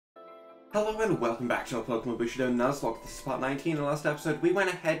Hello and welcome back to our Pokemon Bushido Nuzlocke. This is part 19. In the last episode, we went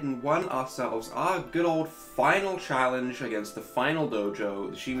ahead and won ourselves our good old final challenge against the final dojo,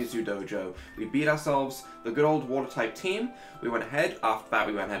 the Shimizu Dojo. We beat ourselves the good old water-type team. We went ahead, after that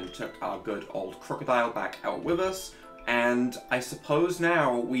we went ahead and took our good old crocodile back out with us. And I suppose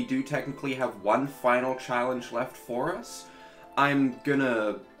now we do technically have one final challenge left for us. I'm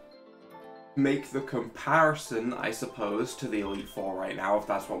gonna make the comparison, I suppose, to the Elite Four right now, if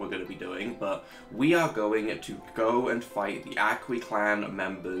that's what we're going to be doing, but we are going to go and fight the Akui Clan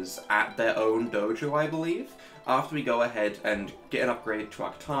members at their own dojo, I believe, after we go ahead and get an upgrade to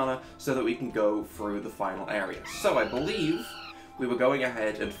our Katana so that we can go through the final area. So I believe we were going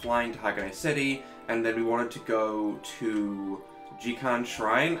ahead and flying to Hagane City, and then we wanted to go to Jikan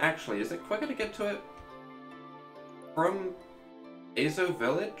Shrine. Actually, is it quicker to get to it from Ezo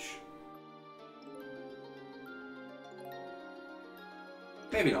Village?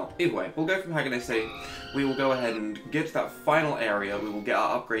 Maybe not. Either way, we'll go from Hagane City. We will go ahead and get to that final area. We will get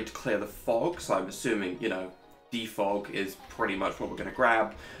our upgrade to clear the fog, so I'm assuming, you know, defog is pretty much what we're going to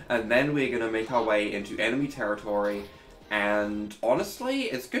grab. And then we're going to make our way into enemy territory. And honestly,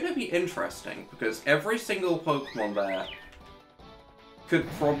 it's going to be interesting, because every single Pokemon there could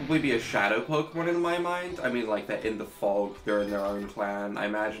probably be a shadow Pokemon in my mind. I mean, like, they're in the fog, they're in their own clan. I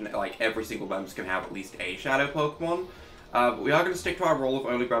imagine, like, every single member's going to have at least a shadow Pokemon. But we are going to stick to our rule of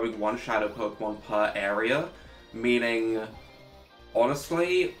only grabbing one shadow Pokemon per area, meaning,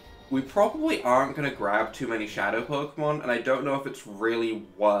 honestly, we probably aren't going to grab too many shadow Pokemon, and I don't know if it's really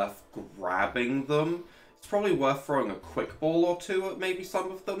worth grabbing them. It's probably worth throwing a quick ball or two at maybe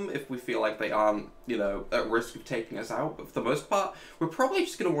some of them if we feel like they aren't, you know, at risk of taking us out. But for the most part, we're probably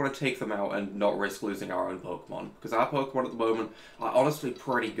just going to want to take them out and not risk losing our own Pokemon, because our Pokemon at the moment are honestly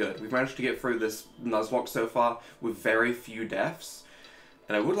pretty good. We've managed to get through this Nuzlocke so far with very few deaths,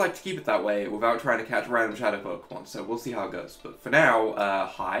 and I would like to keep it that way without trying to catch random shadow Pokemon, so we'll see how it goes. But for now,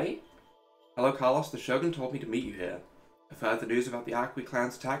 hi. Hello, Carlos. The Shogun told me to meet you here. I've heard the news about the Akui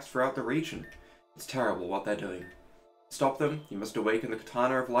Clan's attacks throughout the region. It's terrible what they're doing. To stop them, you must awaken the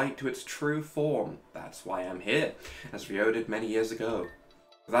Katana of Light to its true form. That's why I'm here, as Ryo did many years ago.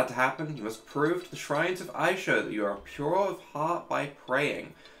 For that to happen, you must prove to the shrines of Aisho that you are pure of heart by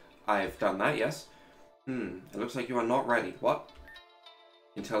praying. I've done that, yes. It looks like you are not ready. What?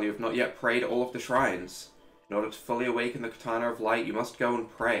 Until you have not yet prayed at all of the shrines. In order to fully awaken the Katana of Light, you must go and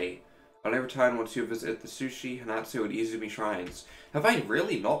pray. Only return once you visit the Sushi, Hanatsu, and Izumi shrines. Have I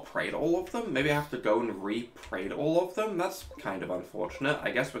really not prayed all of them? Maybe I have to go and re-pray all of them? That's kind of unfortunate.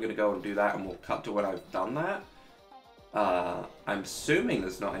 I guess we're going to go and do that, and we'll cut to when I've done that. I'm assuming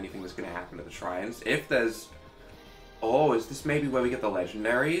there's not anything that's going to happen at the shrines. If there's... Oh, is this maybe where we get the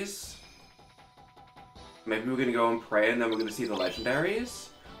legendaries? Maybe we're going to go and pray, and then we're going to see the legendaries?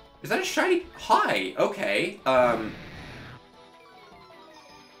 Is that a shiny... Hi! Okay,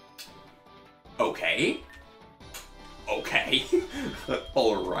 Okay. Okay.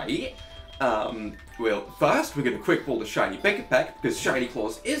 Alright. Well, first we're going to quick ball the shiny Pikipek, because Shiny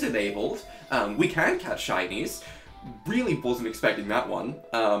Claws is enabled. We can catch shinies. Really wasn't expecting that one.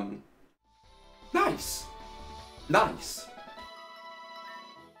 Nice. Nice.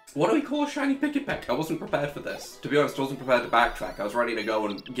 What do we call a shiny Pikipek? I wasn't prepared for this. To be honest, I wasn't prepared to backtrack. I was ready to go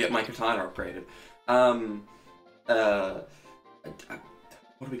and get my Katana upgraded.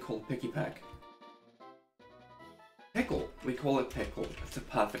 What do we call a Pikipek? Pickle. We call it Pickle. It's a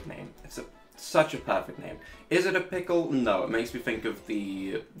perfect name. It's such a perfect name. Is it a pickle? No, it makes me think of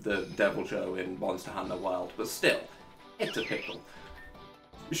the Devil Joe in Monster Hunter World, but still, it's a pickle.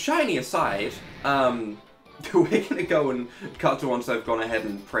 Shiny aside, we're gonna go and cut to once I've gone ahead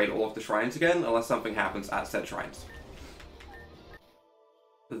and prayed all of the shrines again, unless something happens at said shrines.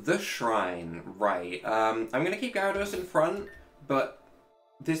 The shrine, right. I'm gonna keep Gyarados in front, but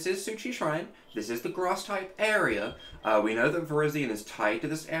this is Suchi Shrine. This is the grass-type area. We know that Virizion is tied to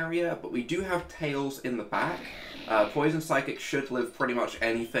this area, but we do have Tails in the back. Poison Psychic should live pretty much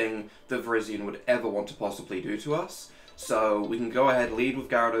anything that Virizion would ever want to possibly do to us. So we can go ahead, lead with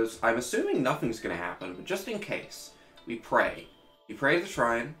Gyarados. I'm assuming nothing's going to happen, but just in case, we pray. You pray to the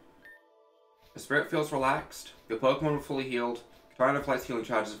shrine. The spirit feels relaxed. Your Pokemon are fully healed. Katana of Light's healing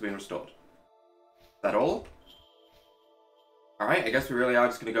charges have been restored. Is that all? Alright, I guess we really are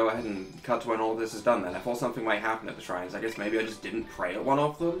just going to go ahead and cut to when all of this is done then. I thought something might happen at the shrines. I guess maybe I just didn't pray at one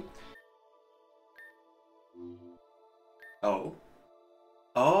of them. Oh.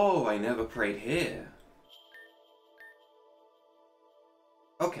 Oh, I never prayed here.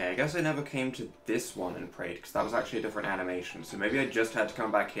 Okay, I guess I never came to this one and prayed, because that was actually a different animation. So maybe I just had to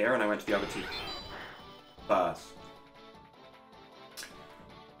come back here and I went to the other two first.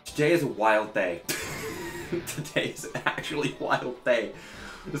 Today is a wild day. Today is an actually wild day.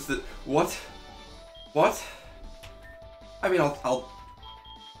 What? What? I mean, I'll...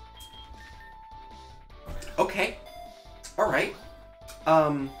 Okay. Alright.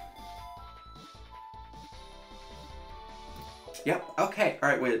 Yep, okay.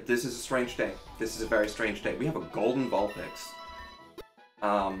 Alright, wait, this is a strange day. This is a very strange day. We have a golden Vulpix.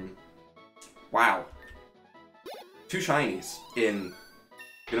 Wow. 2 shinies in...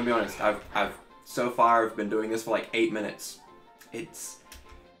 Gonna be honest, so far I've been doing this for like 8 minutes.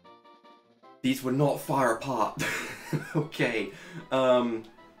 These were not far apart. Okay. Do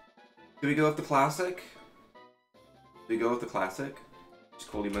we go with the classic? Do we go with the classic?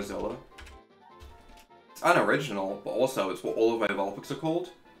 Just call you Mozilla. It's unoriginal, but also it's what all of my Vulpix are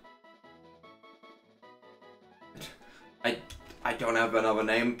called. I don't have another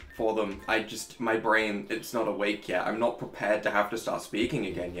name for them. My brain, it's not awake yet. I'm not prepared to have to start speaking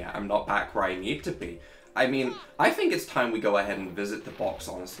again yet. I'm not back where I need to be. I mean, I think it's time we go ahead and visit the box,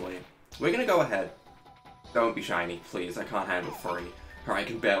 honestly. We're gonna go ahead. Don't be shiny, please. I can't handle 3. Or I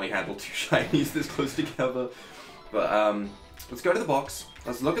can barely handle 2 shinies this close together. But, let's go to the box.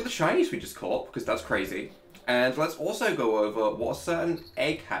 Let's look at the shinies we just caught, because that's crazy. And let's also go over what a certain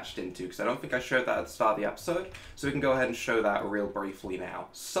egg hatched into, because I don't think I showed that at the start of the episode. So we can go ahead and show that real briefly now.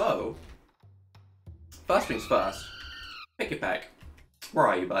 So, first things first, Pikipek. Where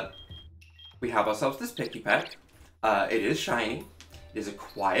are you, bud? We have ourselves this Pikipek. It is shiny. It is a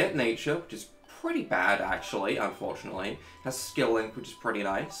quiet nature, which is pretty bad, actually, unfortunately. It has Skill Link, which is pretty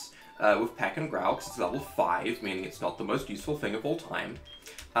nice. With Peck and Growl, because it's level 5, meaning it's not the most useful thing of all time.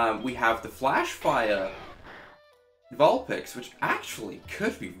 We have the Flash Fire Vulpix, which actually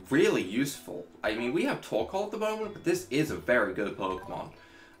could be really useful. I mean, we have Torkoal at the moment, but this is a very good Pokemon.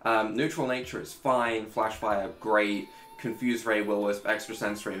 Neutral Nature is fine, Flash Fire, great. Confuse Ray, Will-Wisp, Extra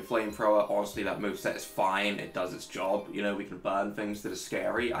Sensory, and Flamethrower. Honestly, that moveset is fine. It does its job. You know, we can burn things that are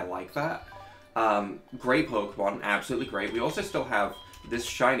scary. I like that. Great Pokemon. Absolutely great. We also still have this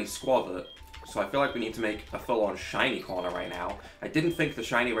shiny Squavit. So I feel like we need to make a full-on shiny corner right now. I didn't think the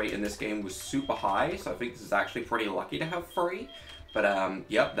shiny rate in this game was super high, so I think this is actually pretty lucky to have 3. But,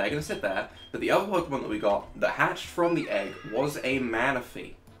 yep, they're gonna sit there. But the other Pokemon that we got that hatched from the egg was a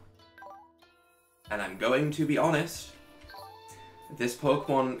Manaphy. And I'm going to be honest, this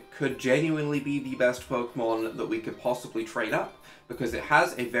Pokemon could genuinely be the best Pokemon that we could possibly trade up, because it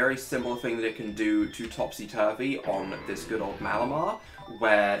has a very similar thing that it can do to Topsy-Turvy on this good old Malamar,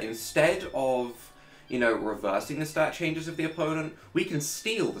 where instead of, you know, reversing the stat changes of the opponent, we can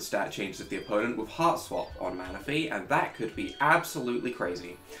steal the stat changes of the opponent with Heart Swap on Manaphy, and that could be absolutely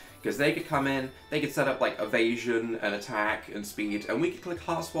crazy. Because they could come in, they could set up like evasion and attack and speed, and we could click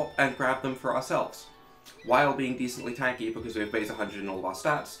Heart Swap and grab them for ourselves, while being decently tanky because we have base 100 in all of our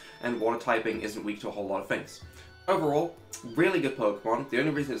stats, and water typing isn't weak to a whole lot of things. Overall, really good Pokemon. The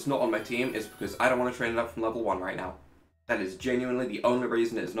only reason it's not on my team is because I don't want to train it up from level 1 right now. That is genuinely the only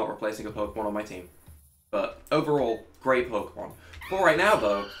reason it is not replacing a Pokemon on my team. But overall, great Pokemon. For right now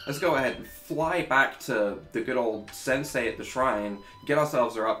though, let's go ahead and fly back to the good old Sensei at the Shrine, get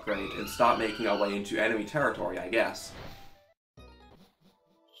ourselves our upgrade, and start making our way into enemy territory, I guess.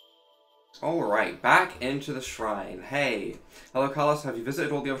 Alright, back into the shrine. Hey. Hello, Carlos. Have you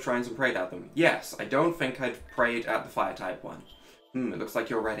visited all the other shrines and prayed at them? Yes, I don't think I'd prayed at the fire-type one. It looks like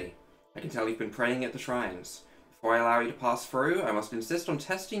you're ready. I can tell you've been praying at the shrines. Before I allow you to pass through, I must insist on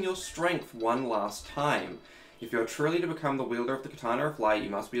testing your strength one last time. If you're truly to become the wielder of the Katana of Light, you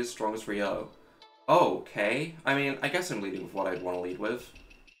must be as strong as Ryo. Oh, okay. I mean, I guess I'm leading with what I'd want to lead with.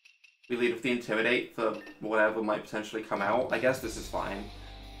 We lead with the Intimidate for whatever might potentially come out. I guess this is fine.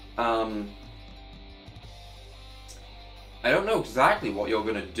 I don't know exactly what you're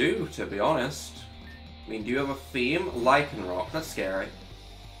gonna do, to be honest. I mean, do you have a theme? Lycanroc. That's scary.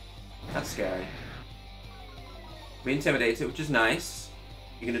 That's scary. We intimidate it, which is nice.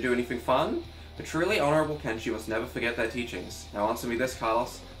 You gonna do anything fun? A truly honorable Kenshi must never forget their teachings. Now answer me this,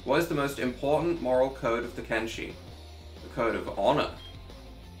 Carlos. What is the most important moral code of the Kenshi? The code of honor.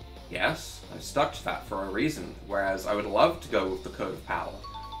 Yes, I've stuck to that for a reason, whereas I would love to go with the code of power.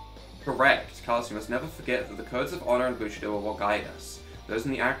 Correct. Carlos, you must never forget that the codes of honor and Bushido are what guide us. Those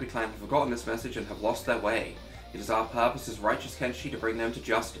in the Akui Clan have forgotten this message and have lost their way. It is our purpose as righteous Kenshi to bring them to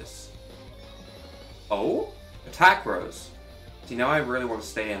justice. Oh? Attack Rose. See, now I really want to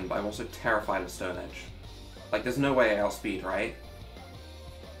stay in, but I'm also terrified of Stone Edge. Like, there's no way I outspeed, right?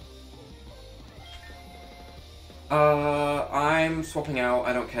 I'm swapping out,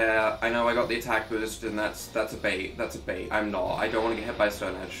 I don't care. I know I got the attack boost, and that's a bait. That's a bait. I'm not. I don't want to get hit by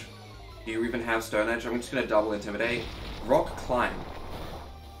Stone Edge. Do you even have Stone Edge? I'm just gonna double Intimidate. Rock Climb.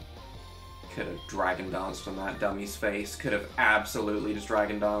 Could have Dragon Danced on that dummy's face. Could have absolutely just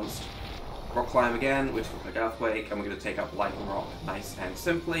Dragon Danced. Rock Climb again, which looks like Earthquake, and we're going to take up Lightning Rock nice and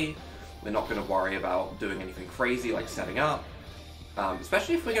simply. We're not going to worry about doing anything crazy like setting up.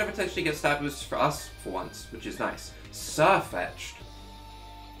 Especially if we're going to potentially get stat boosts for us for once, which is nice. Surfetched.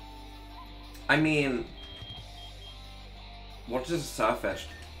 I mean, what does Surfetched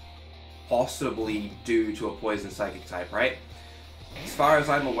possibly do to a Poison Psychic type, right? As far as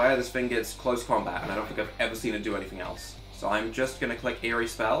I'm aware, this thing gets close combat, and I don't think I've ever seen it do anything else. So I'm just going to click Eerie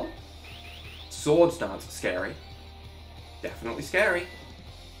Spell. Swords Dance, scary. Definitely scary.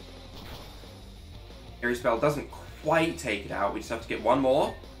 Eerie Spell doesn't quite take it out, we just have to get one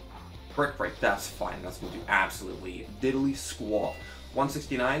more. Brick Break, that's fine, that's going to do absolutely diddly squat.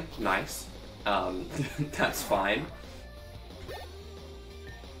 169, nice. That's fine.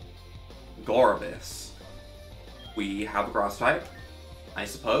 Gorobis. We have a grass type, I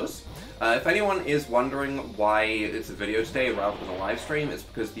suppose. If anyone is wondering why it's a video today rather than a live stream, it's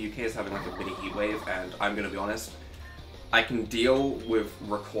because the UK is having like a mini heat wave, and I'm gonna be honest, I can deal with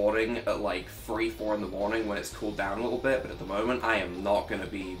recording at like 3, 4 in the morning when it's cooled down a little bit, but at the moment I am not gonna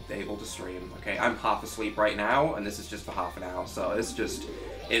be able to stream, okay? I'm half asleep right now, and this is just for half an hour, so it's just,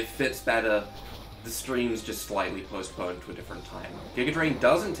 it fits better. The stream's just slightly postponed to a different time. Giga Drain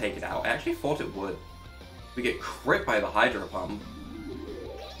doesn't take it out. I actually thought it would. We get crit by the Hydro Pump.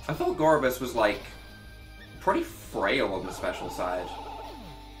 I thought Gorobis was, like, pretty frail on the special side.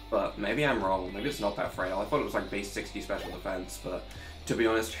 But maybe I'm wrong. Maybe it's not that frail. I thought it was, like, base 60 special defense, but to be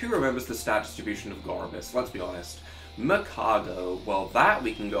honest, who remembers the stat distribution of Gorobis? Let's be honest. Mikado. Well, that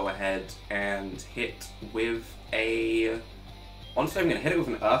we can go ahead and hit with a... Honestly, I'm going to hit it with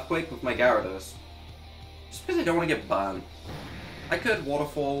an Earthquake with my Gyarados. Just because I don't want to get burned. I could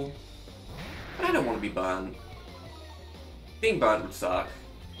Waterfall, but I don't want to be burned. Being burnt would suck.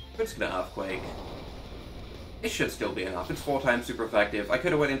 We're just going to Earthquake. It should still be enough. It's 4 times super effective. I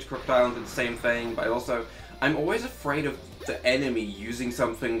could have went into Crocodile and did the same thing, but I'm always afraid of the enemy using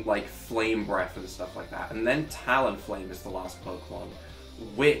something like Flame Breath and stuff like that. And then Talonflame is the last Pokemon,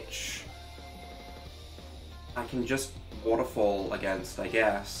 which I can just Waterfall against, I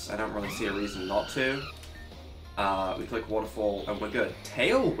guess. I don't really see a reason not to. We click Waterfall and we're good.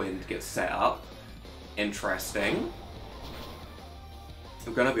 Tailwind gets set up. Interesting.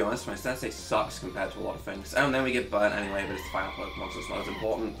 I'm gonna be honest, my Sensei sucks compared to a lot of things. And then we get burnt anyway, but it's the final Pokemon, so it's not as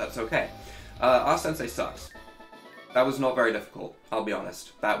important. That's okay. Our Sensei sucks. That was not very difficult, I'll be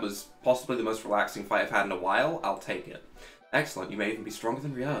honest. That was possibly the most relaxing fight I've had in a while. I'll take it. Excellent, you may even be stronger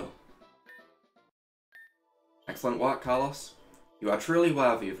than Ryo. Excellent work, Carlos. You are truly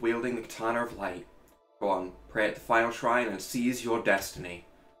worthy of wielding the Katana of Light. Go on, pray at the final shrine and seize your destiny.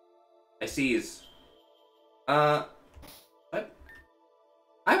 I seize. What?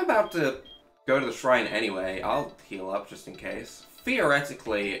 I'm about to go to the shrine anyway. I'll heal up just in case.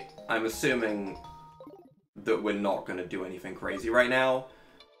 Theoretically, I'm assuming that we're not going to do anything crazy right now,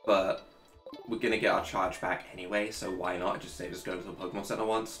 but we're going to get our charge back anyway, so why not just say just go to the Pokemon Center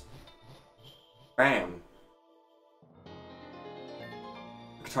once. Bam.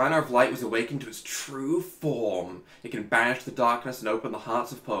 Katana of Light was awakened to its true form. It can banish the darkness and open the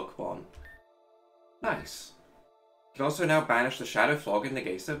hearts of Pokemon. Nice. It can also now banish the Shadow Fog in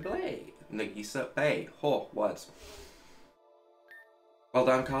Nagisa Bay. Nagisa Bay. Oh, words. Well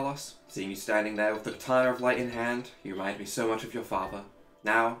done, Carlos. Seeing you standing there with the Katana of Light in hand, you remind me so much of your father.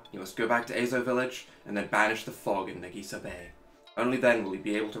 Now, you must go back to Azo Village and then banish the fog in Nagisa Bay. Only then will you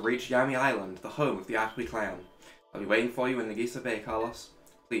be able to reach Yami Island, the home of the Akui Clan. I'll be waiting for you in Nagisa Bay, Carlos.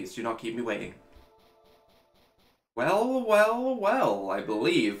 Please, do not keep me waiting. Well, well, well, I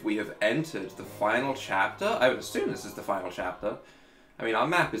believe we have entered the final chapter. I would assume this is the final chapter. I mean, our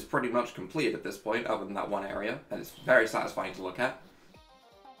map is pretty much complete at this point, other than that one area, and it's very satisfying to look at.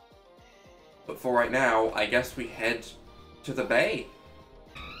 But for right now, I guess we head to the bay.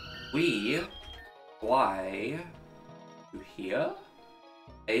 We fly to here?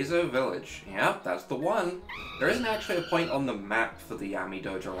 Azo Village. Yep, that's the one. There isn't actually a point on the map for the Yami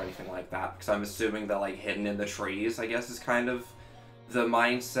Dojo or anything like that, because I'm assuming they're like hidden in the trees, I guess is kind of the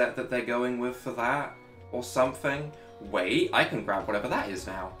mindset that they're going with for that, or something. Wait, I can grab whatever that is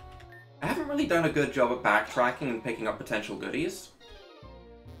now. I haven't really done a good job at backtracking and picking up potential goodies.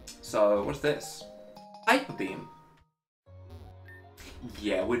 So, what's this? Hyper Beam.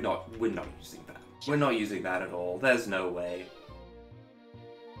 Yeah, we're not using that. We're not using that at all. There's no way.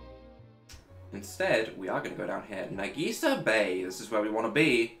 Instead, we are going to go down here. Nagisa Bay. This is where we want to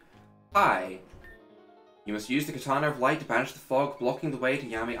be. Hi. You must use the Katana of Light to banish the fog, blocking the way to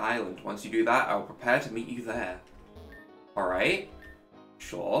Yami Island. Once you do that, I will prepare to meet you there. Alright.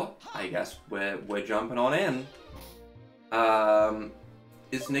 Sure. I guess we're jumping on in.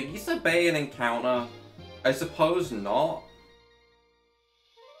 Is Nagisa Bay an encounter? I suppose not.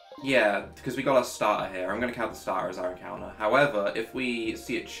 Yeah, because we got a starter here. I'm going to count the starter as our encounter. However, if we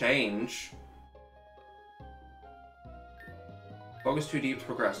see it change... Fog is too deep to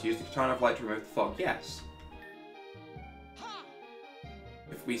progress. Use the Katana of Light to remove the fog. Yes.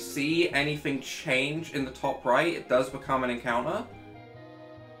 If we see anything change in the top right, it does become an encounter.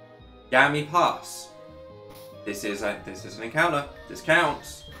 Gammy pass. This is an encounter. This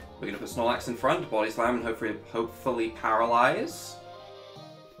counts. We're going to put Snorlax in front, Body Slam, and hopefully paralyze.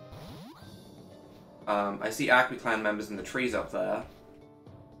 I see Akui Clan members in the trees up there.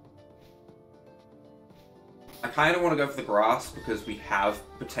 I kind of want to go for the grass because we have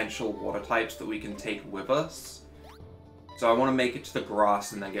potential water types that we can take with us. So I want to make it to the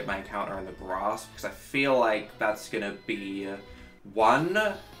grass and then get my encounter in the grass because I feel like that's going to be, one,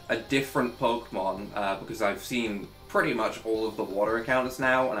 a different Pokemon because I've seen pretty much all of the water encounters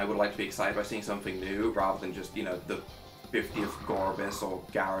now and I would like to be excited by seeing something new rather than just, you know, the 50th Gorbis or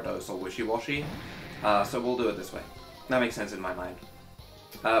Gyarados or Wishy-Washy. So we'll do it this way. That makes sense in my mind.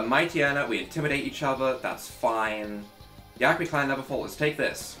 Mighty Anna, we intimidate each other, that's fine. The Akui Clan never fall, let's take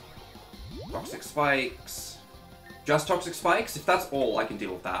this. Toxic Spikes. Just Toxic Spikes? If that's all, I can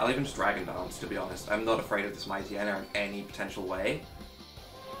deal with that. I'll even just Dragon Dance, to be honest. I'm not afraid of this Mighty Anna in any potential way.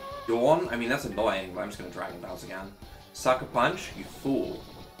 Yawn? I mean, that's annoying, but I'm just gonna Dragon Dance again. Sucker Punch? You fool.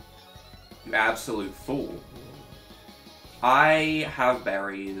 You absolute fool. I have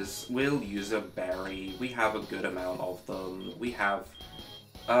berries. We'll use a berry. We have a good amount of them. We have...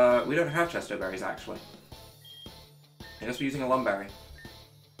 we don't have Chesto berries, actually. I guess we're using a Lumberry.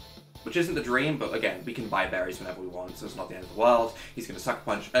 Which isn't the dream, but again, we can buy berries whenever we want, so it's not the end of the world. He's going to Sucker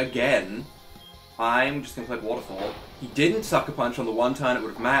Punch again. I'm just going to click Waterfall. He didn't Sucker Punch on the one turn it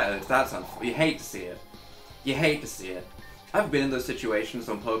would have mattered. That's unfair. You hate to see it. You hate to see it. I've been in those situations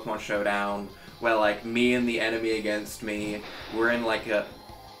on Pokemon Showdown where, like, me and the enemy against me, we're in, like, a...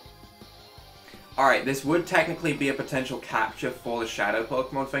 Alright, this would technically be a potential capture for the Shadow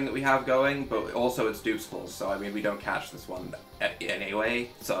Pokemon thing that we have going, but also it's Dupscles, so, I mean, we don't catch this one anyway,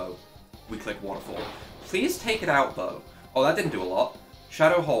 so we click Waterfall. Please take it out, though. Oh, that didn't do a lot.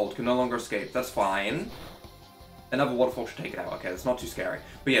 Shadow Hold can no longer escape. That's fine. Another Waterfall should take it out. Okay, that's not too scary.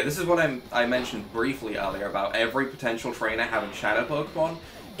 But yeah, this is what I mentioned briefly earlier about every potential trainer having Shadow Pokemon.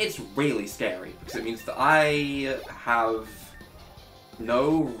 It's really scary, because it means that I have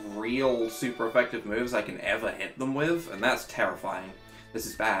no real super effective moves I can ever hit them with, and that's terrifying. This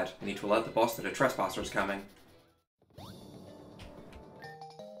is bad. I need to alert the boss that a Trespasser is coming.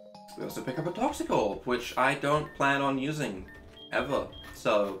 We also pick up a Toxic Orb, which I don't plan on using ever,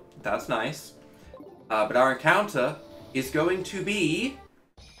 so that's nice. But our encounter is going to be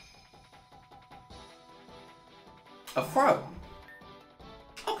a Throw.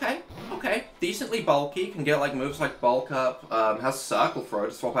 Okay. Decently bulky, can get like moves like Bulk Up, has Circle Throw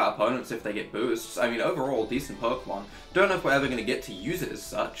to swap out opponents if they get boosts. I mean, overall, decent Pokemon. Don't know if we're ever going to get to use it as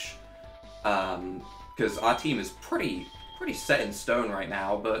such, because our team is pretty set in stone right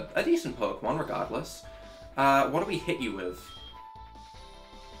now, but a decent Pokemon regardless. What do we hit you with?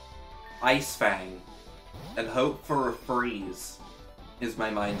 Ice Fang. And hope for a freeze is my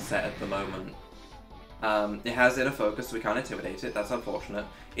mindset at the moment. It has Inner Focus, so we can't intimidate it. That's unfortunate.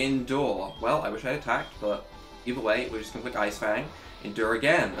 Endure. Well, I wish I attacked, but either way, we're just going to click Ice Fang. Endure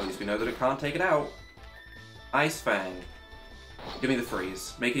again. At least we know that it can't take it out. Ice Fang. Give me the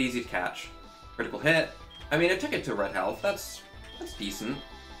freeze. Make it easy to catch. Critical hit. I mean, it took it to red health. That's decent.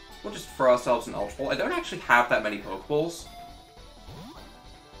 We'll just throw ourselves an Ultra Ball. I don't actually have that many Pokeballs,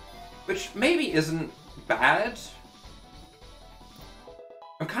 which maybe isn't bad.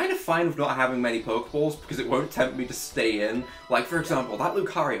 I'm kind of fine with not having many Pokeballs because it won't tempt me to stay in. Like, for example, that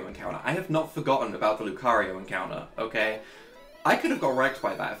Lucario encounter. I have not forgotten about the Lucario encounter, okay? I could have got wrecked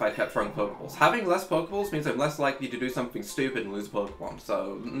by that if I'd kept throwing Pokeballs. Having less Pokeballs means I'm less likely to do something stupid and lose Pokemon,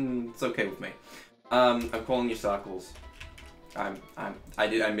 so it's okay with me. I'm calling you Circles. I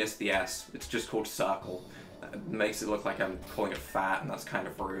missed the S. It's just called Circle. It makes it look like I'm calling it fat, and that's kind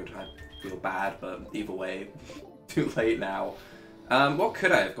of rude. I feel bad, but either way, too late now. What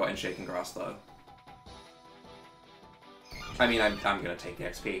could I have got in Shaking Grass, though? I mean, I'm gonna take the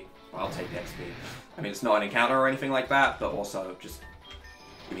XP. I'll take the XP. I mean, it's not an encounter or anything like that, but also, just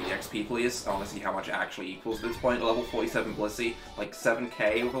give me the XP, please. I want to see how much it actually equals at this point. Level 47 Blissey. Like,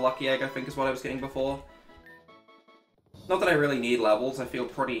 7k with a Lucky Egg, I think is what I was getting before. Not that I really need levels. I feel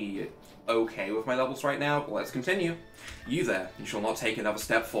pretty okay with my levels right now, but let's continue. You there, you shall not take another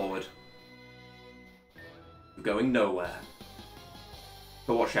step forward. You're going nowhere.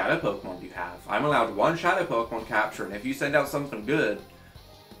 But what shadow Pokemon do you have? I'm allowed one shadow Pokemon capture, and if you send out something good,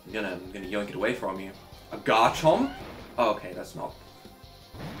 I'm gonna yoink it away from you. A Garchomp? Oh, okay, that's not...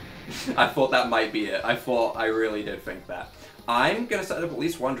 I thought that might be it. I really did think that. I'm gonna set up at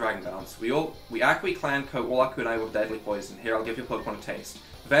least one Dragon Dance. We Akui Clan coat all our kunai with deadly poison. Here, I'll give your Pokemon a taste.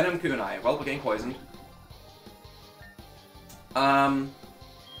 Venom kunai. Well, we're getting poisoned. I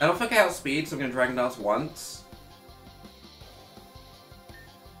don't think I outspeed, so I'm gonna Dragon Dance once.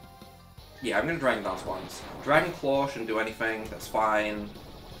 Yeah, I'm gonna Dragon Dance once. Dragon Claw shouldn't do anything, that's fine.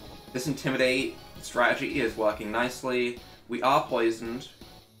 This Intimidate strategy is working nicely. We are poisoned.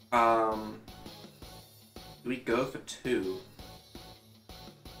 Do we go for 2?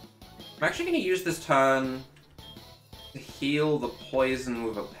 I'm actually gonna use this turn to heal the poison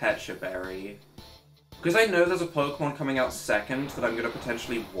with a Pecha Berry. Because I know there's a Pokemon coming out second that I'm gonna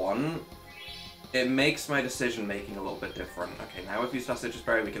potentially want, it makes my decision-making a little bit different. Okay, now we've used our Citrus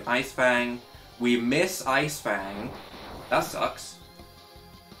Berry, we can Ice Fang. We miss Ice Fang. That sucks.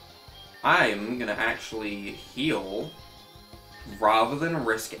 I'm gonna actually heal, rather than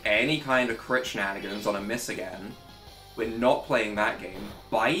risk any kind of crit shenanigans on a miss again. We're not playing that game.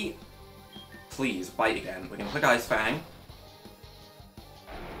 Bite? Please, bite again. We're gonna click Ice Fang.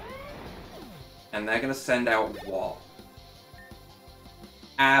 And they're gonna send out what?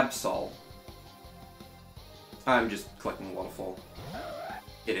 Absol. I'm just clicking Waterfall.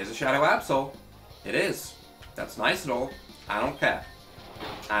 It is a Shadow Absol. It is. That's nice and all. I don't care.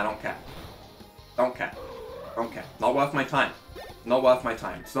 I don't care. Don't care. Don't care. Not worth my time. Not worth my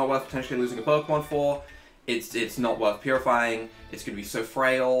time. It's not worth potentially losing a Pokemon for. It's not worth purifying. It's gonna be so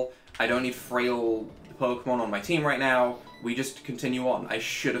frail. I don't need frail Pokemon on my team right now. We just continue on. I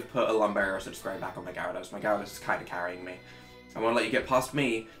should have put a Lumberry or Citrus Berry back on my Gyarados. My Gyarados is kind of carrying me. I want to let you get past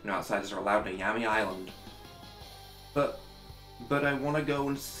me. You know, outsiders are allowed in Yami Island. But I want to go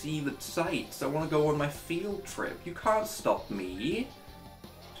and see the sights. I want to go on my field trip. You can't stop me.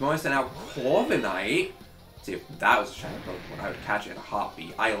 So I sent out Corviknight. See, if that was a shiny Pokemon, I would catch it in a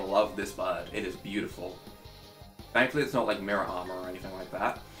heartbeat. I love this bird. It is beautiful. Thankfully, it's not like Mirror Armor or anything like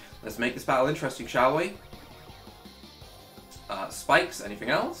that. Let's make this battle interesting, shall we? Spikes, anything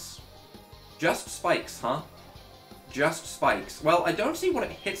else? Just spikes, huh? Just spikes. Well, I don't see what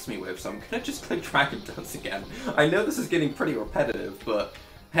it hits me with, so I'm gonna just click Dragon Dance again. I know this is getting pretty repetitive, but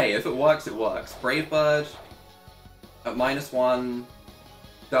hey, if it works, it works. Brave Bird at -1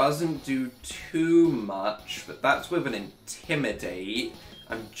 doesn't do too much, but that's with an Intimidate.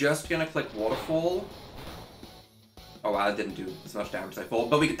 I'm just gonna click Waterfall. Oh wow, that didn't do as much damage as I thought,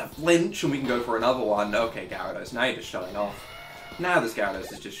 but we get the flinch and we can go for another one. Okay, Gyarados, now you're just showing off. Now this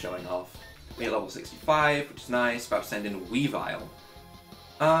Gyarados is just showing off. We hit level 65, which is nice. About to send in Weavile.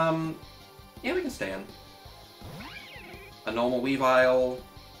 Yeah, we can stay in. A normal Weavile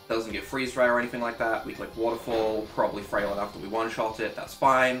doesn't get Freeze Dry or anything like that. We click Waterfall, probably frail enough that we one-shot it, that's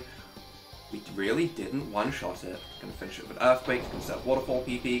fine. We really didn't one-shot it. Gonna finish it with an Earthquake, gonna set up Waterfall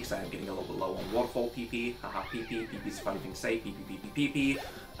PP, because I am getting a little bit low on Waterfall PP. Haha, PP. PP's a funny thing to say. PP.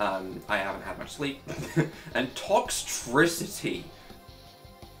 I haven't had much sleep. And Toxtricity.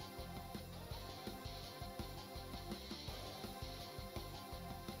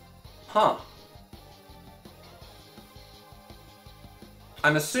 Huh.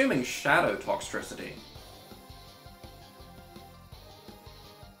 I'm assuming Shadow Toxtricity.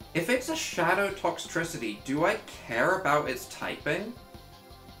 If it's a Shadow Toxtricity, do I care about its typing?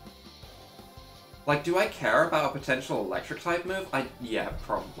 Like, do I care about a potential electric type move? Yeah,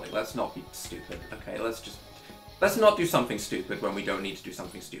 probably. Let's not be stupid. Okay, let's not do something stupid when we don't need to do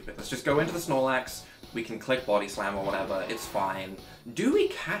something stupid. Let's just go into the Snorlax. We can click Body Slam or whatever. It's fine. Do we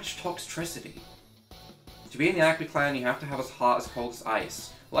catch Toxtricity? To be in the Akui Clan, you have to have a heart as cold as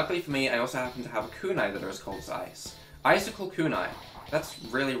ice. Luckily for me, I also happen to have a kunai that are as cold as ice. Icicle kunai. That's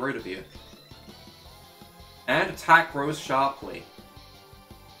really rude of you. And attack grows sharply.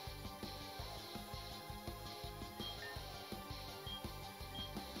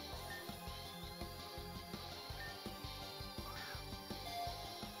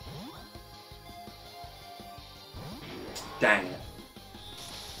 Dang it.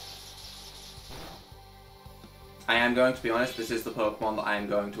 I am going to be honest, this is the Pokemon that I am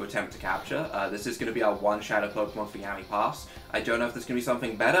going to attempt to capture. This is going to be our one Shadow Pokemon for Yami Pass. I don't know if there's going to be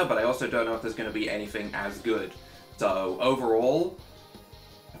something better, but I also don't know if there's going to be anything as good. So, overall,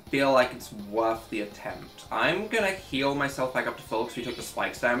 I feel like it's worth the attempt. I'm going to heal myself back up to full because we took the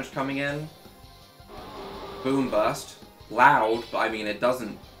spikes damage coming in. Boom Burst. Loud, but I mean, it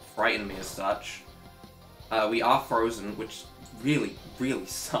doesn't frighten me as such. We are frozen, which really, really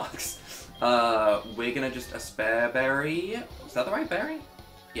sucks. We're gonna just a Spare Berry. Is that the right berry?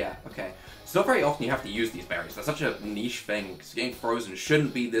 Yeah, okay. It's not very often you have to use these berries. They're such a niche thing, because getting frozen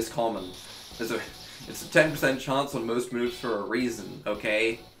shouldn't be this common. It's a 10% chance on most moves for a reason,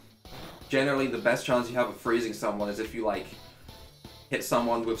 okay? Generally, the best chance you have of freezing someone is if you, like, hit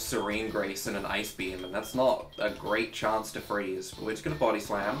someone with Serene Grace and an Ice Beam, and that's not a great chance to freeze. But we're just gonna Body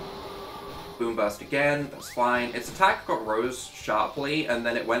Slam. Boom Burst again, that's fine. Its attack got rose sharply, and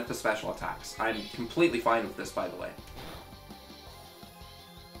then it went for special attacks. I'm completely fine with this, by the way.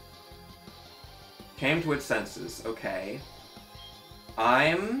 Came to its senses, okay. What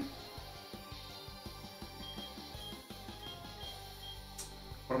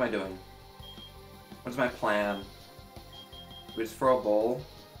am I doing? What's my plan? We just throw a ball.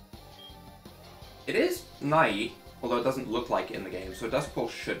 It is night, although it doesn't look like it in the game, so a Dusk Ball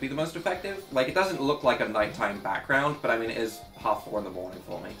should be the most effective. Like, it doesn't look like a nighttime background, but I mean, it is 3:30 in the morning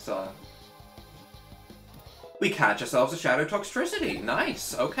for me, so... We catch ourselves a Shadow Toxtricity!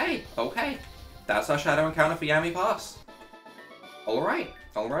 Nice! Okay, okay. That's our Shadow encounter for Yami Pass. Alright,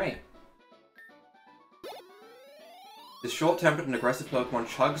 alright. This short-tempered and aggressive Pokemon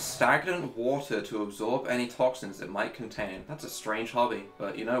chugs stagnant water to absorb any toxins it might contain. That's a strange hobby,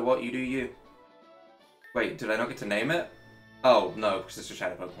 but you know what? You do you. Wait, did I not get to name it? Oh, no, because it's a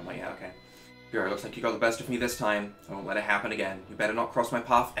Shadow Pokemon. Like, yeah, okay. Bureau, looks like you got the best of me this time. I won't let it happen again. You better not cross my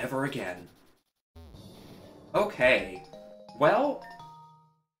path ever again. Okay. Well...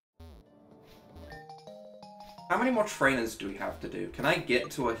 How many more trainers do we have to do? Can I get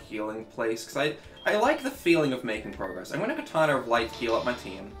to a healing place? Because I like the feeling of making progress. I'm going to Katana of Light heal up my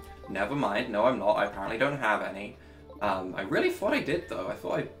team. Never mind. No, I'm not. I apparently don't have any. I really thought I did, though. I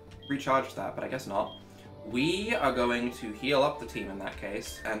thought I recharged that, but I guess not. We are going to heal up the team in that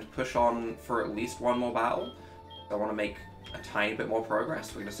case and push on for at least one more battle. I want to make a tiny bit more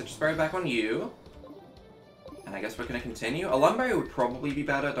progress. We're going to Citrus Berry back on you. And I guess we're going to continue. A Lumberry would probably be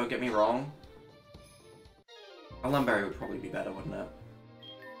better, don't get me wrong. A Lumberry would probably be better, wouldn't it?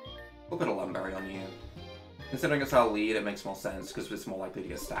 We'll put a Lumberry on you. Considering it's our lead, it makes more sense, because it's more likely to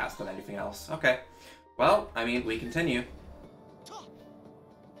get stats than anything else. Okay. Well, I mean, we continue.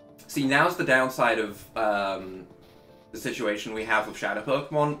 See, now's the downside of the situation we have with Shadow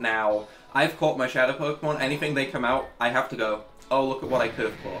Pokemon. Now, I've caught my Shadow Pokemon. Anything they come out, I have to go, oh, look at what I could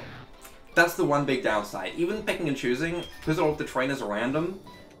have caught. That's the one big downside. Even picking and choosing, because all of the trainers are random,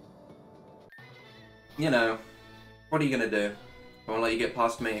 you know... What are you gonna do? I won't let you get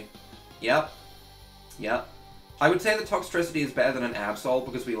past me. Yep. Yep. I would say that Toxtricity is better than an Absol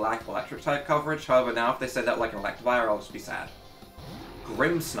because we lack electric type coverage. However, now if they said that like an Electivire, I'll just be sad.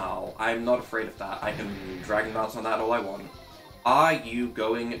 Grimmsnarl. I'm not afraid of that. I can Dragon Dance on that all I want. Are you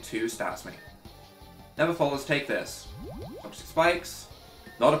going to stats me? Neverfull, let's take this. Toxic Spikes.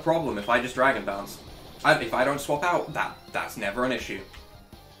 Not a problem if I just Dragon Dance. If I don't swap out, that's never an issue.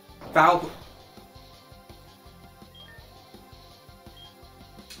 Foul...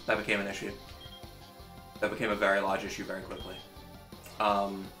 That became an issue. That became a very large issue very quickly.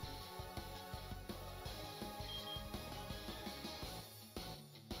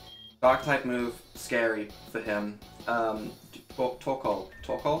 Dark type move, scary for him. Torkoal,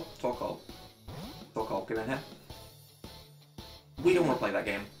 get in here. We don't want to play that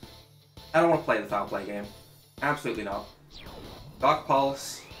game. I don't want to play the foul play game. Absolutely not. Dark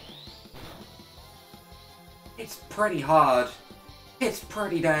Pulse. It's pretty hard. It's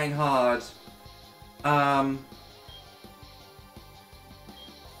pretty dang hard. I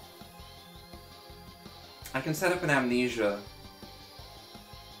can set up an Amnesia,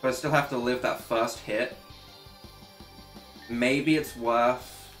 but I still have to live that first hit. Maybe it's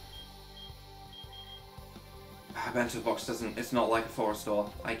worth... Bento Box doesn't... It's not like a Forest Door.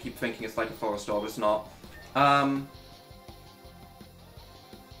 I keep thinking it's like a Forest Door, but it's not. I'm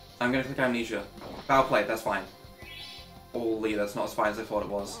gonna click Amnesia. Foul Play, that's fine. Holy, that's not as fine as I thought it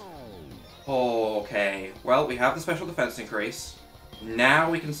was. Okay, well, we have the special defense increase.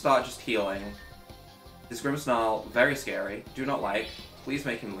 Now we can start just healing. This Grimmsnarl, very scary. Do not like. Please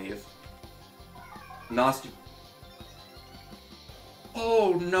make him leave. Nasty.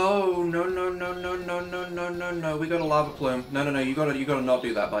 Oh no, no, no, no, no, no, no, no, no, no. We got a Lava Plume. No, no, no, you gotta not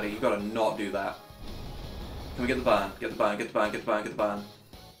do that, buddy. You gotta not do that. Can we get the burn? Get the burn, get the burn, get the burn, get the burn.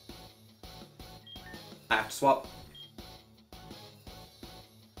 I have to swap.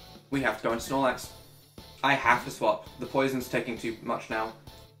 We have to go into Snorlax. I have to swap. The poison's taking too much now.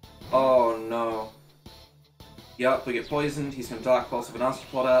 Oh no. Yup, we get poisoned. He's gonna Dark Pulse with a nasty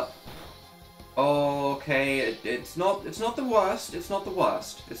plot up. Okay, it's not the worst. It's not the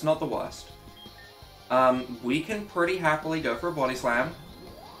worst. It's not the worst. We can pretty happily go for a Body Slam.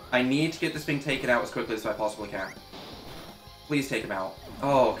 I need to get this thing taken out as quickly as I possibly can. Please take him out.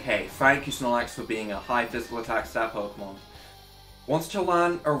 Okay, thank you Snorlax for being a high physical attack stat Pokemon. Wants to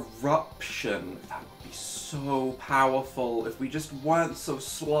learn Eruption. That would be so powerful if we just weren't so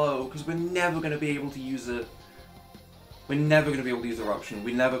slow, because we're never going to be able to use it. We're never going to be able to use Eruption.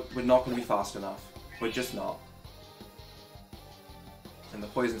 We're not going to be fast enough. We're just not. And the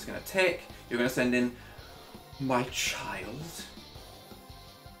poison's going to tick. You're going to send in my child.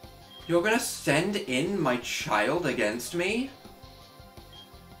 You're going to send in my child against me?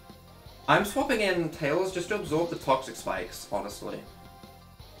 I'm swapping in Tails just to absorb the Toxic Spikes, honestly.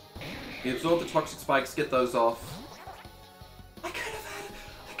 You absorb the Toxic Spikes, get those off. I could have had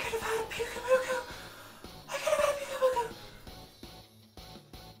a Pyukumuku! I could have had a Pyukumuku!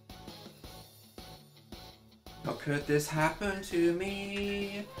 How could this happen to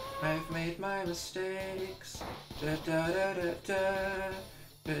me? I've made my mistakes. Da da da da da.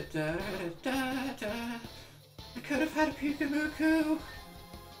 Da da da da. I could have had a Pyukumuku!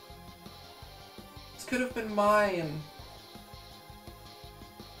 Could have been mine.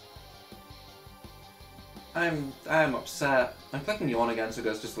 I'm upset. I'm clicking Yawn again so it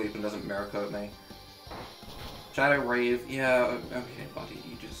goes to sleep and doesn't mirror coat me. Shadow Rave, yeah, okay buddy,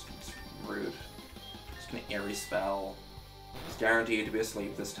 it's rude. Just gonna Airy Spell. It's guaranteed to be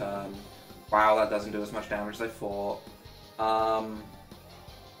asleep this turn. Wow, that doesn't do as much damage as I thought.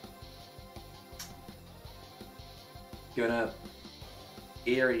 Gonna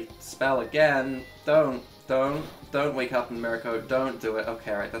Eerie Spell again. Don't wake up in Mirko. Don't do it.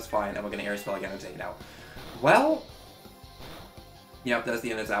 Okay, alright, that's fine. And we're gonna Eerie Spell again and take it out. Well, yep, there's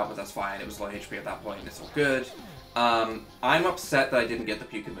the innards out, but that's fine. It was low HP at that point. It's all good. I'm upset that I didn't get the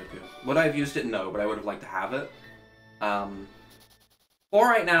Pyukumuku. Would I have used it? No, but I would have liked to have it. For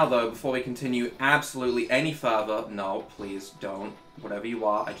right now, though, before we continue absolutely any further, no, please don't. Whatever you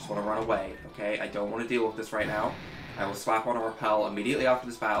are, I just want to run away, okay? I don't want to deal with this right now. I will slap on a repel immediately after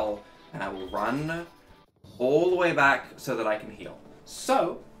this battle, and I will run all the way back so that I can heal.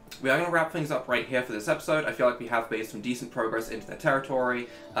 So, we are going to wrap things up right here for this episode. I feel like we have made some decent progress into their territory.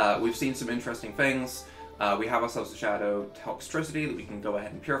 We've seen some interesting things. We have ourselves a Shadow Toxtricity that we can go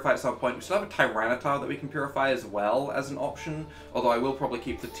ahead and purify at some point. We still have a Tyranitar that we can purify as well as an option, although I will probably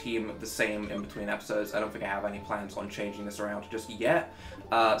keep the team the same in between episodes. I don't think I have any plans on changing this around just yet.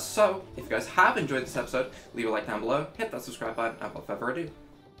 So, if you guys have enjoyed this episode, leave a like down below, hit that subscribe button, and without further ado,